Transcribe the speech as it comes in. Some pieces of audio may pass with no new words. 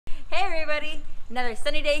Hey everybody, another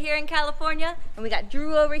sunny day here in California, and we got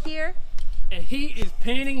Drew over here. And he is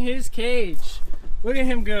painting his cage. Look at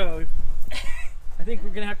him go. I think we're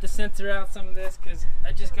gonna have to censor out some of this because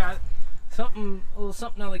I just got a little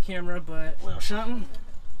something on the camera, but Little something.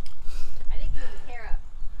 I think he has his hair up.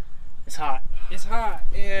 It's hot. it's hot.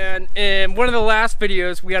 And in one of the last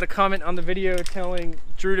videos, we had a comment on the video telling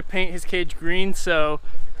Drew to paint his cage green, so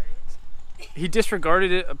he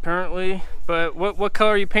disregarded it apparently. But what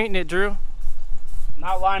color are you painting it, Drew?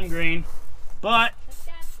 Not lime green, but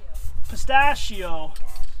pistachio.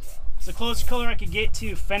 It's the closest color I could get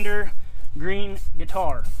to Fender green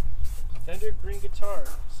guitar. Fender green guitar.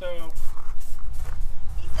 So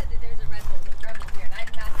He said that there's a rebel here, and I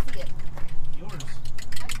did not see it. Yours.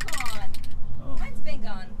 Mine's gone. Oh. Mine's been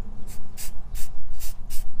gone.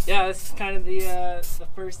 yeah, this is kind of the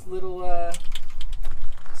first little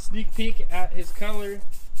sneak peek at his color.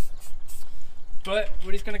 But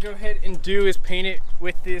what he's gonna go ahead and do is paint it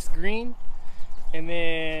with this green. And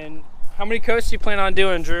then, how many coats do you plan on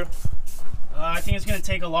doing, Drew? I think it's gonna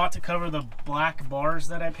take a lot to cover the black bars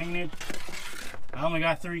that I painted. I only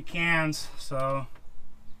got 3 cans, so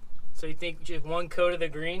So you think just one coat of the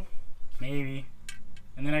green? maybe.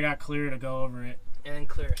 And then I got clear to go over it. And then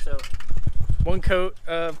clear. So one coat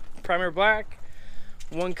of primer black,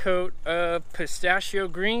 one coat of pistachio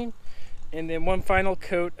green, and then one final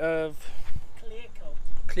coat of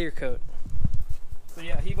clear coat. So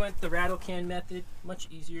yeah, he went the rattle can method, much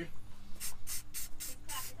easier.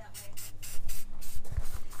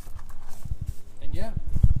 And yeah,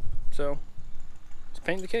 so let's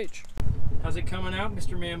paint the cage. How's it coming out,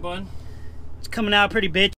 Mr. Man Bun? It's coming out pretty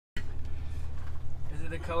bitch. Is it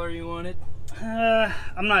the color you wanted?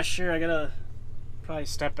 I'm not sure. I gotta probably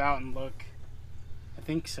step out and look. I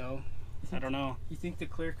think so. I don't know. You think the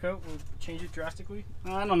clear coat will change it drastically?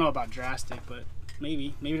 I don't know about drastic, but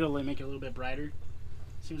maybe. Maybe it'll make it a little bit brighter.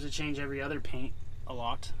 Seems to change every other paint a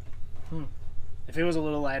lot. If it was a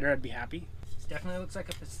little lighter, I'd be happy. Definitely looks like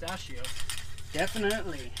a pistachio.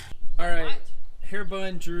 Definitely. All right, Hair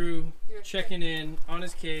Bun Drew checking in on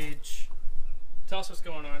his cage. Tell us what's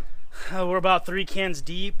going on. We're about 3 cans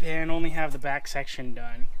deep and only have the back section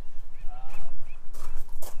done.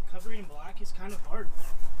 Covering black is kind of hard.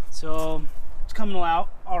 So it's coming out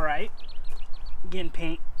all right. Getting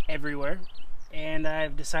paint everywhere. And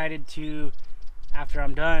I've decided to, after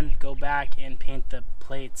I'm done, go back and paint the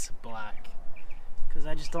plates black. Because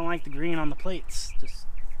I just don't like the green on the plates. Just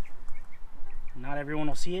not everyone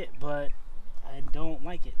will see it, but I don't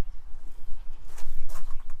like it.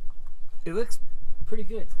 It looks pretty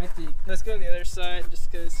good, I think. Let's go to the other side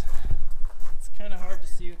just because it's kind of hard to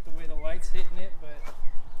see with the way the light's hitting it, but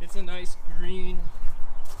it's a nice green.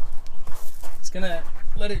 It's gonna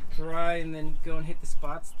let it dry and then go and hit the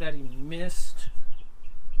spots that he missed.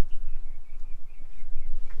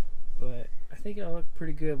 But I think it'll look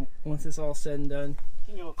pretty good once it's all said and done. I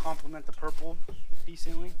think it will complement the purple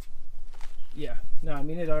decently. Yeah, no, I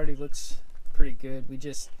mean it already looks pretty good. We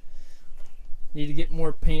just need to get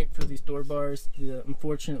more paint for these door bars.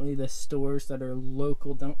 Unfortunately, the stores that are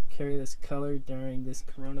local don't carry this color during this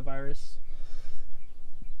coronavirus.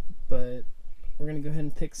 But we're gonna go ahead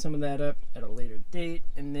and pick some of that up at a later date,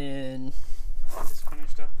 and then Just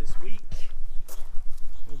finished up this week.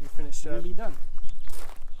 we'll be finished It'll up. be done.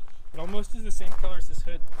 It almost is the same color as this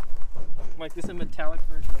hood. Like this is a metallic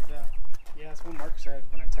version of that. Yeah, that's what Mark said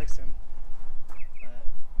when I texted him. But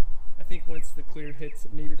I think once the clear hits,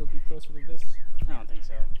 maybe it'll be closer to this. I don't think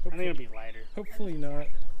so. I think it'll be lighter. Hopefully not.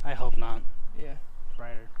 I hope not. Yeah.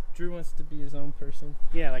 Brighter. Drew wants to be his own person.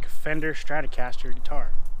 Yeah, like a Fender Stratocaster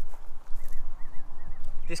guitar.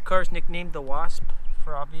 This car's nicknamed the Wasp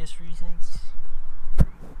for obvious reasons.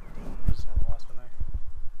 Just have the wasp in there.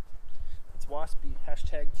 It's waspy.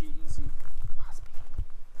 Hashtag GEZ.